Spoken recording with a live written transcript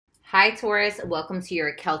Hi Taurus, welcome to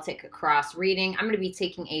your Celtic Cross reading. I'm going to be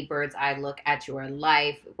taking a bird's eye look at your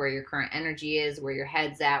life, where your current energy is, where your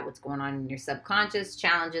head's at, what's going on in your subconscious,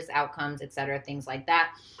 challenges, outcomes, etc., things like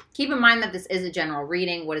that. Keep in mind that this is a general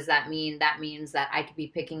reading. What does that mean? That means that I could be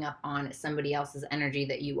picking up on somebody else's energy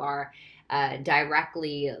that you are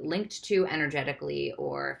directly linked to energetically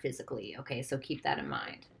or physically. Okay, so keep that in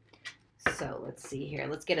mind. So let's see here.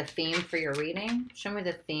 Let's get a theme for your reading. Show me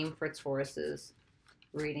the theme for Taurus's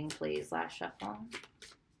reading, please. Last shuffle.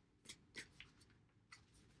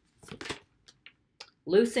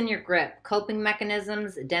 Loosen your grip. Coping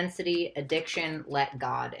mechanisms, density, addiction, let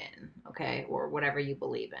God in. Okay, or whatever you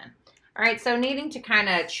believe in. All right, so needing to kind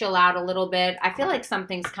of chill out a little bit. I feel like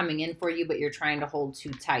something's coming in for you, but you're trying to hold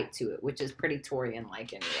too tight to it, which is pretty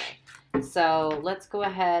Taurian-like anyway. So let's go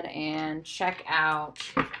ahead and check out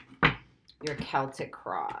your Celtic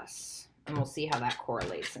Cross, and we'll see how that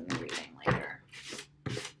correlates in the reading later.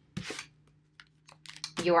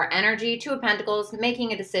 Your energy, Two of Pentacles,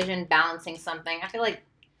 making a decision, balancing something. I feel like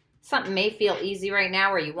something may feel easy right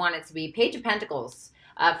now where you want it to be. Page of Pentacles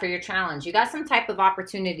for your challenge. You got some type of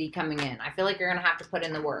opportunity coming in. I feel like you're going to have to put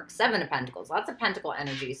in the work. Seven of Pentacles, lots of Pentacle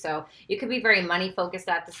energy. So you could be very money focused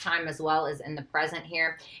at this time as well as in the present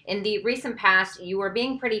here. In the recent past, you were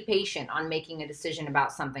being pretty patient on making a decision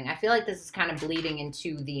about something. I feel like this is kind of bleeding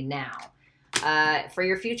into the now. For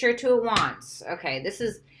your future, Two of Wands. Okay, this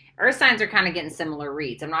is... Earth signs are kind of getting similar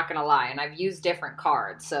reads, I'm not going to lie, and I've used different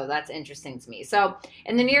cards, so that's interesting to me. So,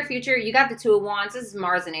 in the near future, you got the Two of Wands. This is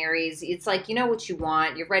Mars and Aries. It's like, you know what you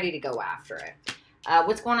want. You're ready to go after it.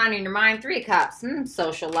 What's going on in your mind? Three of Cups,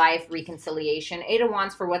 social life, reconciliation. Eight of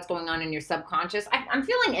Wands for what's going on in your subconscious. I'm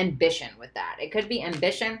feeling ambition with that. It could be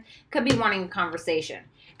ambition, could be wanting a conversation.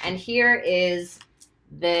 And here is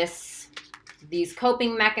these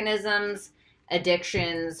coping mechanisms,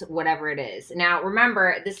 addictions, whatever it is. Now,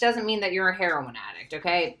 remember, this doesn't mean that you're a heroin addict,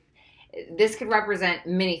 okay? This could represent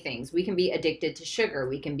many things. We can be addicted to sugar.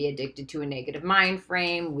 We can be addicted to a negative mind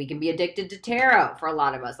frame. We can be addicted to tarot for a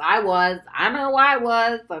lot of us. I know I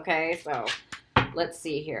was, okay? So, let's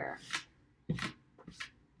see here.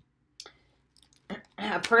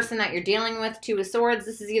 A person that you're dealing with, Two of Swords.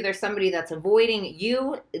 This is either somebody that's avoiding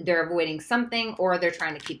you, they're avoiding something, or they're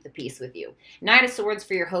trying to keep the peace with you. Knight of Swords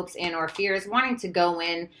for your hopes and or fears, wanting to go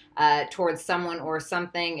in towards someone or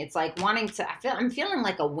something. It's like wanting to, I'm feeling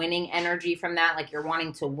like a winning energy from that, like you're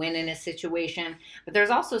wanting to win in a situation. But there's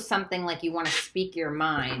also something like you want to speak your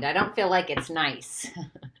mind. I don't feel like it's nice.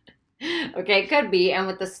 Okay, it could be. And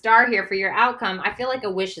with the star here for your outcome, I feel like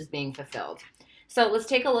a wish is being fulfilled. So let's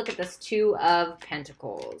take a look at this Two of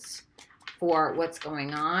Pentacles for what's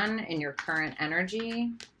going on in your current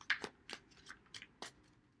energy.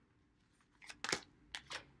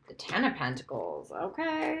 The Ten of Pentacles.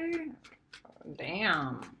 Okay.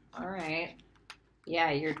 Damn. All right.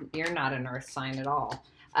 Yeah, you're not an earth sign at all.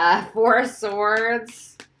 Four of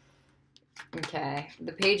Swords. Okay,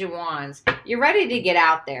 the Page of Wands. You're ready to get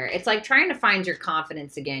out there. It's like trying to find your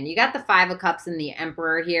confidence again. You got the Five of Cups and the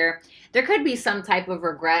Emperor here. There could be some type of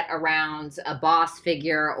regret around a boss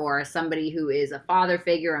figure or somebody who is a father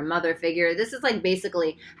figure, a mother figure. This is like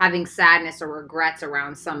basically having sadness or regrets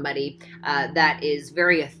around somebody that is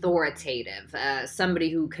very authoritative, somebody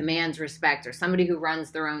who commands respect, or somebody who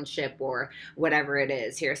runs their own ship, or whatever it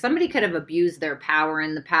is here. Somebody could have abused their power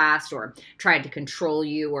in the past or tried to control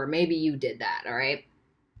you, or maybe you did that, all right?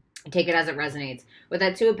 Take it as it resonates. With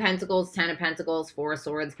that Two of Pentacles, Ten of Pentacles, Four of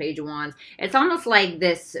Swords, Page of Wands, it's almost like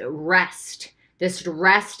this rest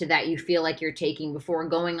that you feel like you're taking before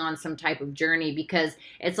going on some type of journey, because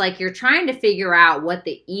it's like you're trying to figure out what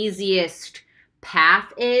the easiest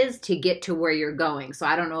path is to get to where you're going. So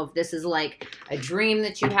I don't know if this is like a dream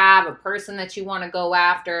that you have, a person that you want to go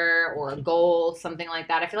after, or a goal, something like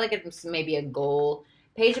that. I feel like it's maybe a goal.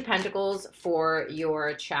 Page of Pentacles for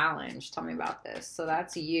your challenge. Tell me about this. So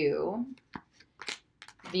that's you.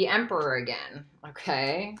 The Emperor again.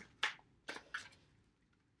 Okay.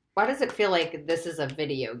 Why does it feel like this is a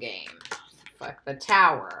video game? Fuck. The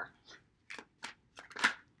Tower.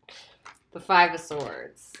 The Five of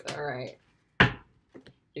Swords. All right.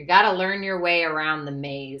 You got to learn your way around the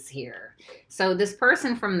maze here. So this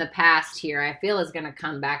person from the past here, I feel is going to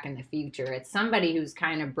come back in the future. It's somebody who's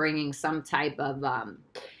kind of bringing some type of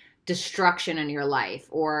destruction in your life,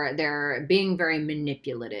 or they're being very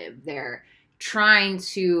manipulative. They're trying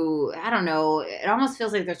to, I don't know, it almost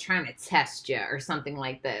feels like they're trying to test you or something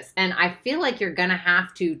like this. And I feel like you're going to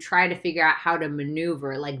have to try to figure out how to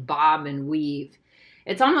maneuver, like bob and weave.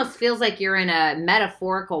 It almost feels like you're in a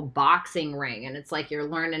metaphorical boxing ring, and it's like you're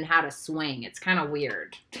learning how to swing. It's kind of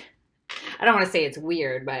weird. I don't want to say it's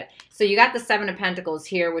weird, but so you got the Seven of Pentacles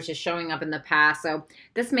here, which is showing up in the past. So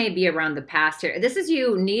this may be around the past here. This is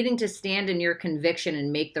you needing to stand in your conviction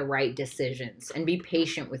and make the right decisions and be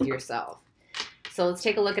patient with yourself. So let's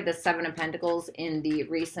take a look at the Seven of Pentacles in the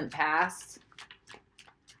recent past.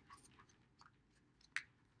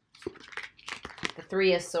 The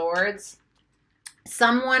Three of Swords.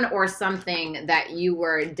 Someone or something that you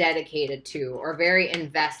were dedicated to or very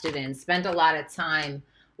invested in, spent a lot of time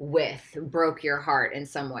with, broke your heart in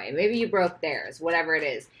some way. Maybe you broke theirs, whatever it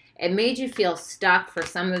is. It made you feel stuck. For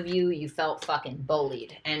some of you, you felt fucking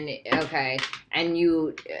bullied. And, okay, and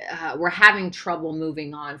you were having trouble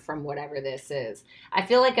moving on from whatever this is. I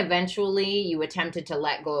feel like eventually you attempted to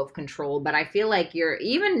let go of control, but I feel like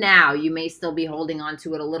even now, you may still be holding on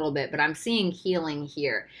to it a little bit, but I'm seeing healing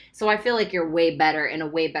here. So I feel like you're way better, in a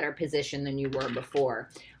way better position than you were before.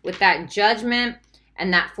 With that Judgment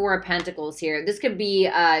and that Four of Pentacles here, this could be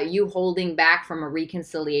you holding back from a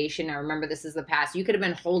reconciliation. Now remember, this is the past. You could have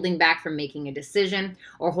been holding back from making a decision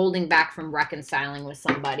or holding back from reconciling with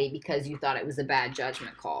somebody because you thought it was a bad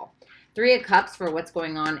judgment call. Three of Cups for what's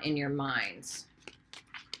going on in your minds.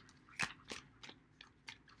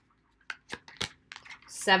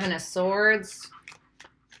 Seven of Swords.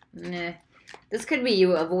 Nah. This could be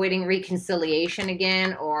you avoiding reconciliation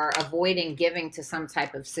again or avoiding giving to some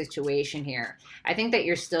type of situation here. I think that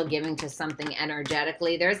you're still giving to something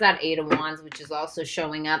energetically. There's that Eight of Wands, which is also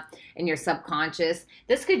showing up in your subconscious.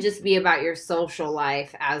 This could just be about your social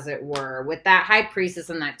life, as it were. With that High Priestess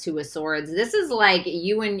and that Two of Swords, this is like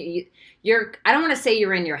you're, I don't want to say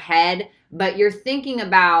you're in your head, but you're thinking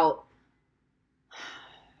about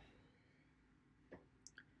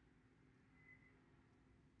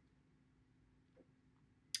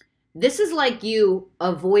this is like you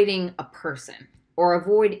avoiding a person or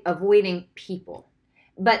avoiding people.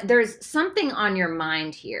 But there's something on your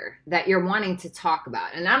mind here that you're wanting to talk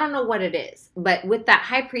about. And I don't know what it is. But with that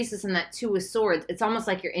High Priestess and that Two of Swords, it's almost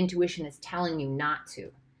like your intuition is telling you not to.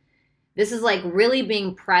 This is like really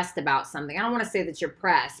being pressed about something. I don't want to say that you're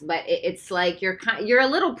pressed, but it's like you're a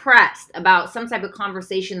little pressed about some type of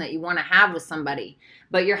conversation that you want to have with somebody,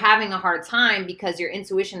 but you're having a hard time because your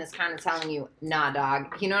intuition is kind of telling you, nah,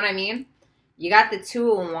 dog. You know what I mean? You got the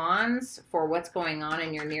Two of Wands for what's going on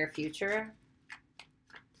in your near future.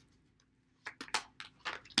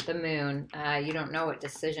 The Moon. You don't know what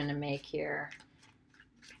decision to make here.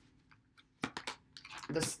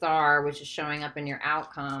 The Star, which is showing up in your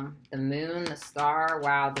outcome. The Moon, the Star.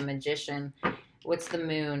 Wow, the Magician. What's the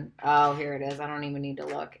Moon? Oh, here it is. I don't even need to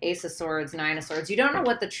look. Ace of Swords, Nine of Swords. You don't know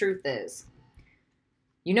what the truth is.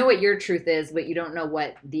 You know what your truth is, but you don't know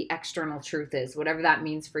what the external truth is, whatever that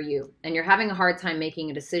means for you. And you're having a hard time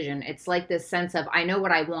making a decision. It's like this sense of, I know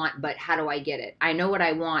what I want, but how do I get it? I know what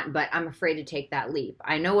I want, but I'm afraid to take that leap.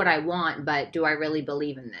 I know what I want, but do I really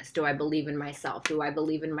believe in this? Do I believe in myself? Do I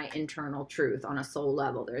believe in my internal truth on a soul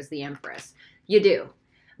level? There's the Empress. You do.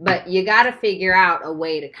 But you got to figure out a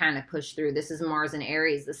way to kind of push through. This is Mars and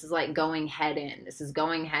Aries. This is like going head in. This is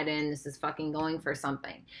going head in. This is fucking going for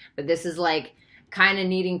something. But this is like kind of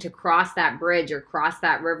needing to cross that bridge or cross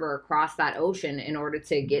that river or cross that ocean in order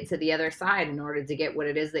to get to the other side, in order to get what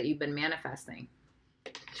it is that you've been manifesting.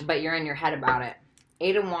 But you're in your head about it.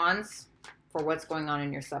 Eight of Wands for what's going on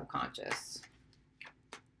in your subconscious.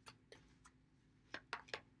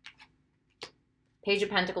 Page of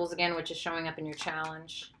Pentacles again, which is showing up in your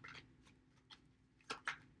challenge.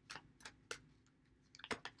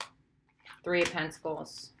 Three of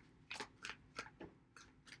Pentacles.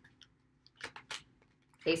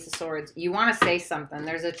 Ace of Swords. You want to say something.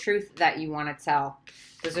 There's a truth that you want to tell.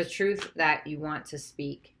 There's a truth that you want to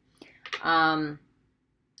speak. But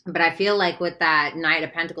I feel like with that Knight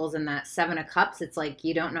of Pentacles and that Seven of Cups, it's like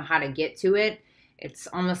you don't know how to get to it. It's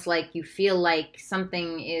almost like you feel like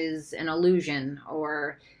something is an illusion.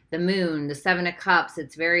 Or the Moon, the Seven of Cups,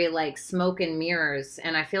 it's very like smoke and mirrors.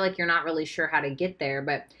 And I feel like you're not really sure how to get there.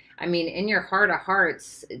 But I mean, in your heart of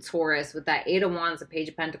hearts, Taurus, with that Eight of Wands, the Page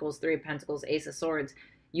of Pentacles, Three of Pentacles, Ace of Swords,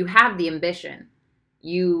 you have the ambition.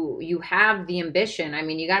 You have the ambition. I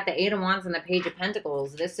mean, you got the Eight of Wands and the Page of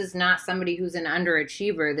Pentacles. This is not somebody who's an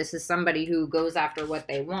underachiever. This is somebody who goes after what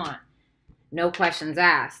they want. No questions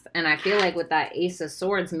asked. And I feel like with that Ace of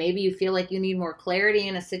Swords, maybe you feel like you need more clarity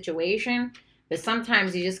in a situation. But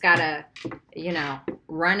sometimes you just got to, you know,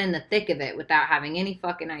 run in the thick of it without having any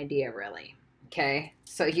fucking idea, really. Okay?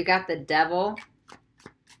 So you got the Devil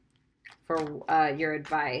for your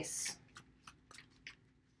advice.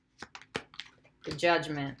 The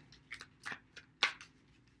Judgment.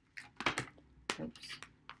 Oops.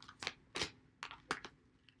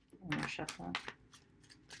 One more shuffle.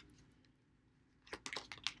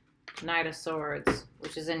 Knight of Swords,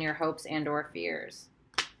 which is in your hopes and or fears.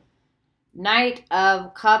 Knight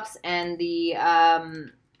of Cups and the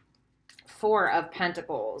Four of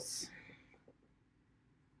Pentacles.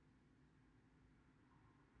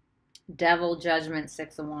 Devil, Judgment,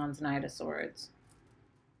 Six of Wands, Knight of Swords.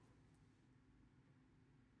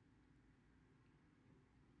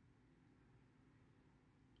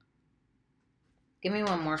 Give me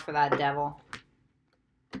one more for that Devil.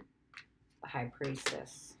 The High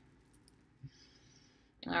Priestess.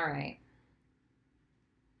 All right.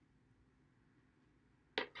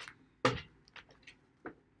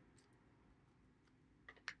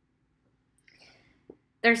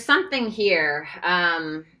 There's something here,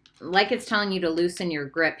 like it's telling you to loosen your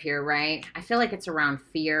grip here, right? I feel like it's around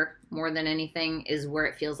fear more than anything is where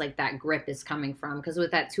it feels like that grip is coming from. Because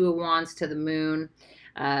with that Two of Wands to the Moon,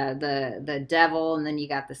 the Devil, and then you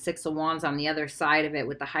got the Six of Wands on the other side of it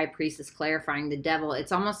with the High Priestess clarifying the Devil.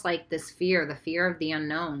 It's almost like this fear, the fear of the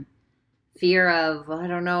unknown. Fear of, I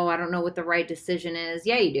don't know what the right decision is.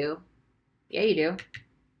 Yeah, you do. Yeah, you do.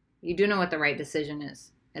 You do know what the right decision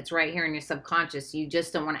is. It's right here in your subconscious. You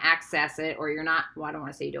just don't want to access it, or you're not, well, I don't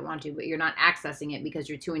want to say you don't want to, but you're not accessing it because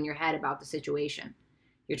you're too in your head about the situation.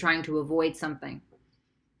 You're trying to avoid something.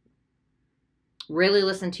 Really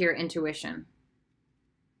listen to your intuition.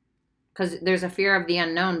 Because there's a fear of the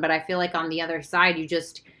unknown, but I feel like on the other side, you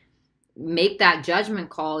just make that judgment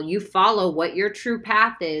call. You follow what your true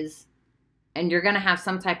path is, and you're going to have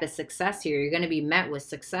some type of success here. You're going to be met with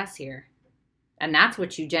success here. And that's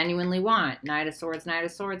what you genuinely want. Knight of Swords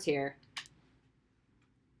here.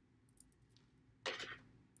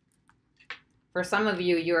 For some of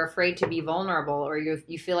you, you're afraid to be vulnerable, or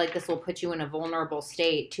you feel like this will put you in a vulnerable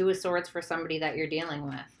state. Two of Swords for somebody that you're dealing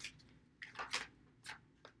with.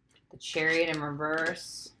 The Chariot in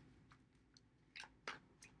reverse.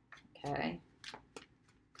 Okay.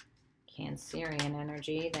 Cancerian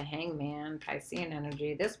energy. The Hangman. Piscean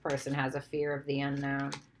energy. This person has a fear of the unknown.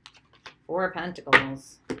 Four of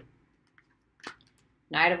Pentacles.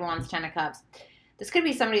 Knight of Wands, Ten of Cups. This could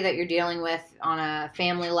be somebody that you're dealing with on a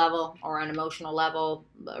family level or an emotional level,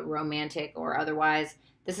 romantic or otherwise.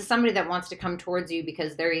 This is somebody that wants to come towards you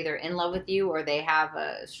because they're either in love with you or they have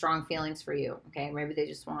strong feelings for you. Okay, maybe they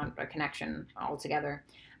just want a connection altogether.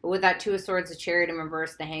 But with that Two of Swords, the Chariot in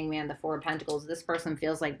reverse, the Hangman, the Four of Pentacles, this person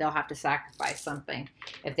feels like they'll have to sacrifice something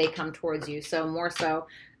if they come towards you. So more so,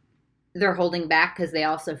 they're holding back because they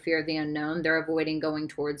also fear the unknown. They're avoiding going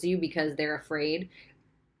towards you because they're afraid.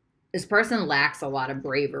 This person lacks a lot of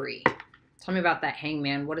bravery. Tell me about that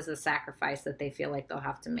Hangman. What is the sacrifice that they feel like they'll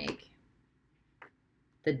have to make?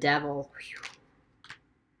 The Devil.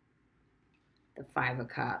 The Five of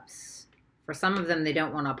Cups. For some of them, they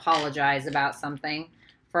don't want to apologize about something.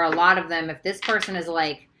 For a lot of them, if this person is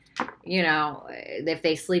like, you know, if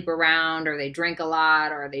they sleep around or they drink a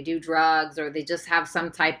lot or they do drugs or they just have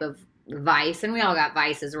some type of vice, and we all got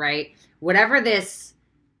vices, right? Whatever this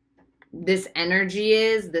energy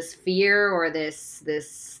is, this fear or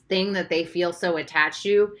this thing that they feel so attached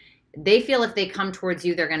to, they feel if they come towards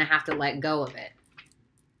you, they're going to have to let go of it.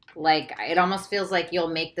 Like, it almost feels like you'll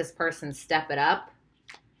make this person step it up.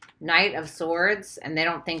 Knight of Swords, and they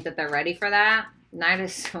don't think that they're ready for that. Knight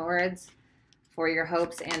of Swords for your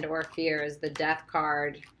hopes and or fears, the Death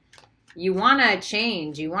card. You want to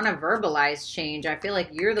change. You want to verbalize change. I feel like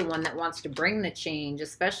you're the one that wants to bring the change,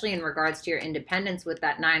 especially in regards to your independence with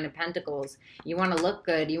that Nine of Pentacles. You want to look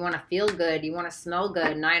good. You want to feel good. You want to smell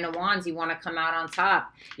good. Nine of Wands, you want to come out on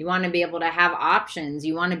top. You want to be able to have options.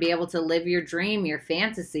 You want to be able to live your dream, your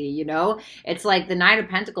fantasy, you know? It's like the Nine of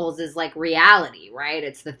Pentacles is like reality, right?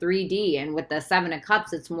 It's the 3D. And with the Seven of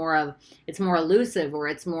Cups, it's more elusive, or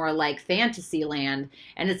it's more like fantasy land.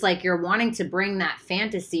 And it's like you're wanting to bring that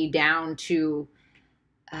fantasy down to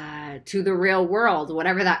the real world,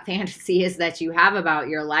 whatever that fantasy is that you have about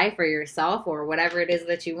your life or yourself or whatever it is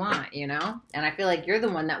that you want, you know? And I feel like you're the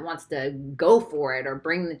one that wants to go for it or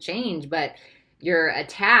bring the change, but you're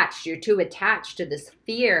too attached to this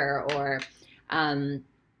fear, or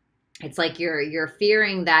it's like you're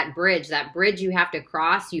fearing that bridge you have to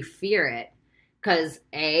cross. You fear it because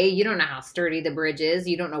you don't know how sturdy the bridge is.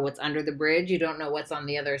 You don't know what's under the bridge. You don't know what's on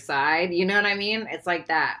the other side. You know what I mean? It's like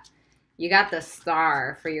that. You got the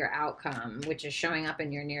Star for your outcome, which is showing up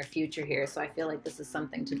in your near future here. So I feel like this is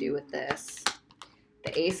something to do with this.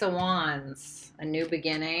 The Ace of Wands, a new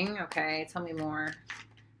beginning. Okay, tell me more.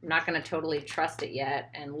 I'm not going to totally trust it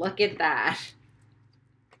yet. And look at that.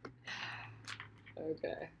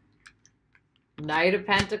 Okay. Knight of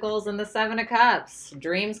Pentacles and the Seven of Cups.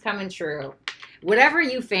 Dreams coming true. Whatever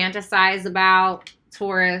you fantasize about,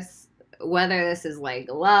 Taurus, whether this is like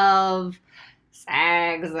love,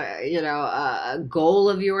 Sags, you know, a goal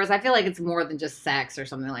of yours. I feel like it's more than just sex or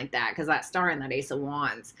something like that, because that star and that Ace of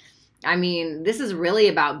Wands. I mean, this is really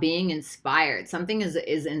about being inspired. Something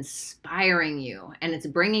is inspiring you, and it's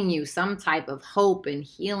bringing you some type of hope and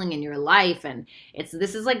healing in your life. And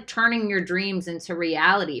this is like turning your dreams into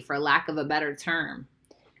reality, for lack of a better term.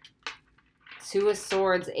 Two of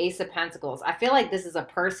Swords, Ace of Pentacles. I feel like this is a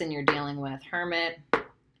person you're dealing with. Hermit. I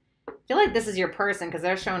feel like this is your person because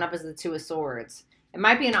they're showing up as the Two of Swords. It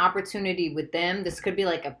might be an opportunity with them. This could be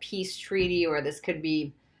like a peace treaty, or this could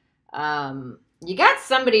be... you got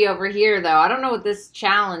somebody over here, though. I don't know what this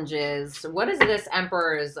challenge is. What is this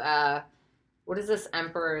Emperor's... what is this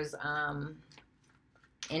Emperor's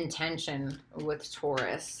intention with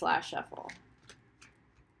Taurus / Shuffle?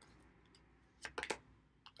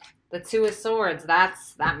 The Two of Swords. That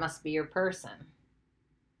must be your person.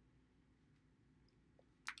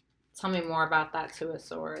 Tell me more about that Two of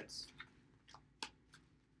Swords.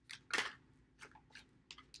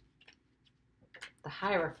 The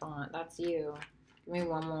Hierophant. That's you. Give me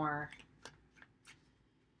one more.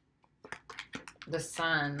 The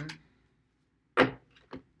Sun.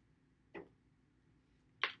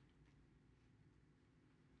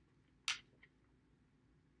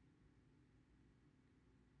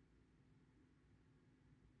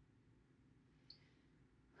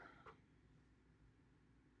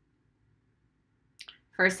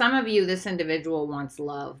 For some of you, this individual wants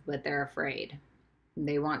love, but they're afraid.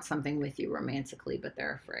 They want something with you romantically, but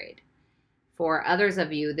they're afraid. For others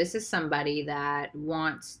of you, this is somebody that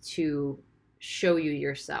wants to show you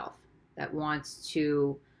yourself, that wants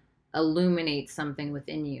to illuminate something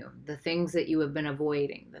within you, the things that you have been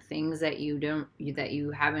avoiding, the things that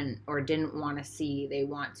you haven't or didn't want to see. They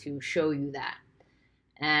want to show you that.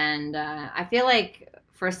 And I feel like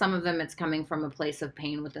for some of them, it's coming from a place of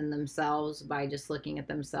pain within themselves by just looking at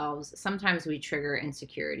themselves. Sometimes we trigger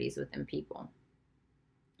insecurities within people.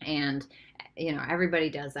 And, you know,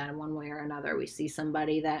 everybody does that in one way or another. We see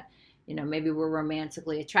somebody that, you know, maybe we're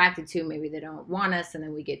romantically attracted to, maybe they don't want us, and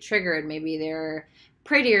then we get triggered. Maybe they're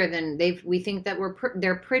prettier than we think that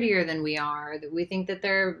they're prettier than we are. That we think that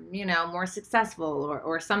they're, you know, more successful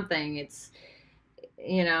or something. It's,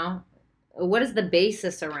 you know, what is the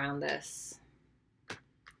basis around this?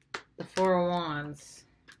 The Four of Wands.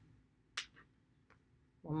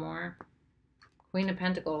 One more. Queen of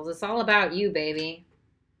Pentacles. It's all about you, baby.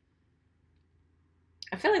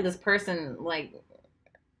 I feel like this person, like,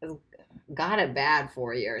 has got it bad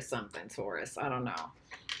for you or something, Taurus. I don't know.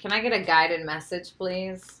 Can I get a guided message,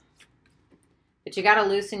 please? But you got to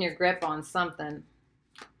loosen your grip on something.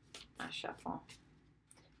 I shuffle.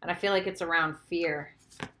 And I feel like it's around fear.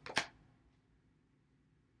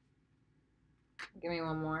 Give me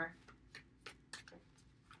one more.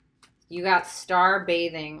 You got star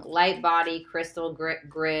bathing, light body, crystal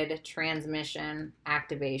grid, transmission,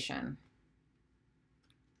 activation.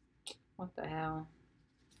 What the hell?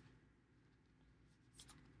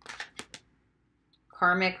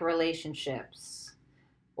 Karmic relationships,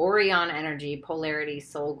 Orion energy, polarity,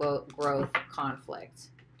 soul growth, conflict.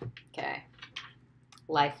 Okay.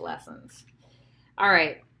 Life lessons. All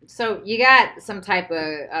right. So you got some type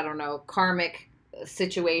of, I don't know, karmic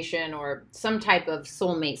situation or some type of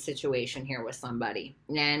soulmate situation here with somebody,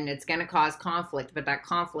 and it's going to cause conflict, but that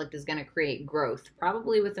conflict is going to create growth,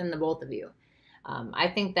 probably within the both of you. I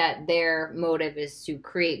think that their motive is to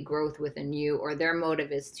create growth within you, or their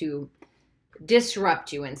motive is to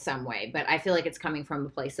disrupt you in some way, but I feel like it's coming from a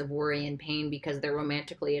place of worry and pain because they're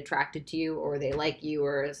romantically attracted to you, or they like you,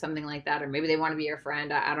 or something like that, or maybe they want to be your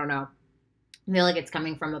friend. I don't know. I feel like it's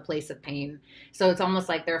coming from a place of pain. So it's almost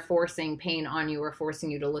like they're forcing pain on you, or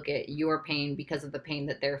forcing you to look at your pain because of the pain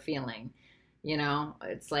that they're feeling. You know,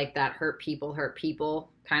 it's like that hurt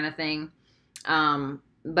people kind of thing.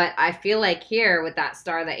 But I feel like here with that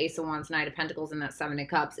star, the Ace of Wands, Knight of Pentacles, and that Seven of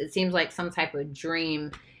Cups, it seems like some type of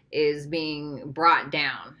dream is being brought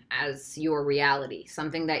down as your reality.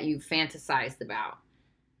 Something that you fantasized about.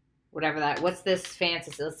 Whatever that, what's this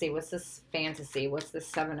fantasy? Let's see, what's this fantasy? What's this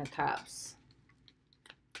Seven of Cups?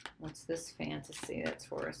 What's this fantasy that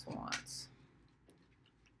Taurus wants?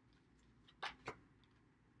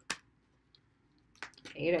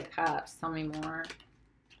 Eight of Cups. Tell me more.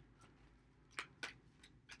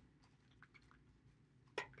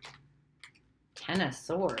 Ten of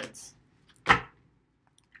Swords.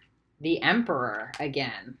 The Emperor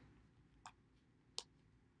again.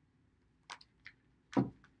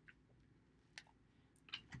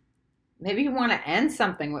 Maybe you want to end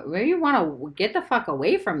something. Maybe you want to get the fuck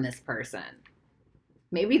away from this person.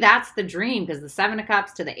 Maybe that's the dream, because the Seven of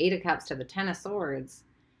Cups to the Eight of Cups to the Ten of Swords.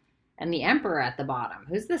 And the Emperor at the bottom.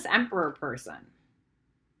 Who's this Emperor person?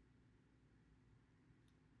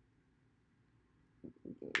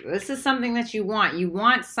 This is something that you want. You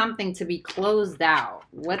want something to be closed out.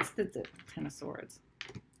 What's the Ten of Swords?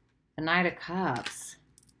 The Knight of Cups.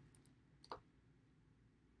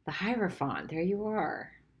 The Hierophant. There you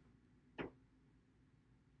are.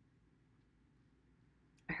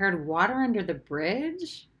 I heard water under the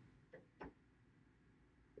bridge.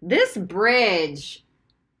 This bridge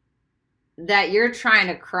that you're trying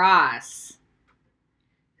to cross,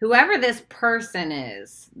 whoever this person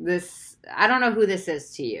is, I don't know who this is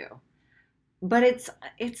to you, but it's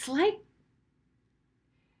like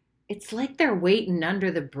they're waiting under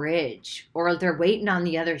the bridge, or they're waiting on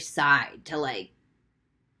the other side to like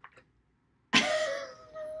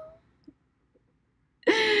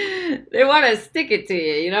they want to stick it to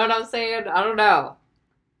you. You know what I'm saying? I don't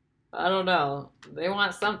know. They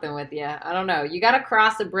want something with you. I don't know. You got to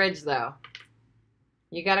cross a bridge, though.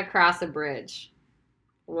 You got to cross a bridge.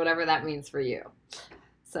 Whatever that means for you.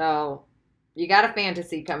 So, you got a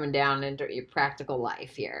fantasy coming down into your practical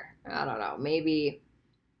life here. I don't know. Maybe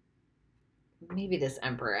this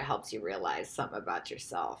Emperor helps you realize something about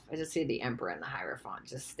yourself. I just see the Emperor and the Hierophant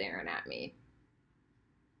just staring at me.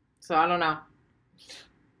 So, I don't know.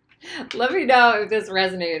 Let me know if this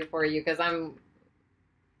resonated for you, because I'm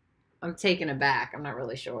taken aback. I'm not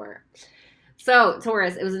really sure. So,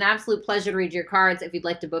 Taurus, it was an absolute pleasure to read your cards. If you'd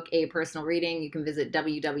like to book a personal reading, you can visit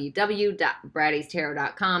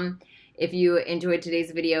www.BrattysTarot.com. If you enjoyed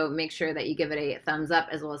today's video, make sure that you give it a thumbs up,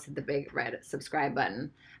 as well as hit the big red subscribe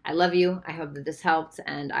button. I love you. I hope that this helped,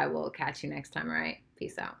 and I will catch you next time, all right?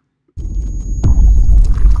 Peace out.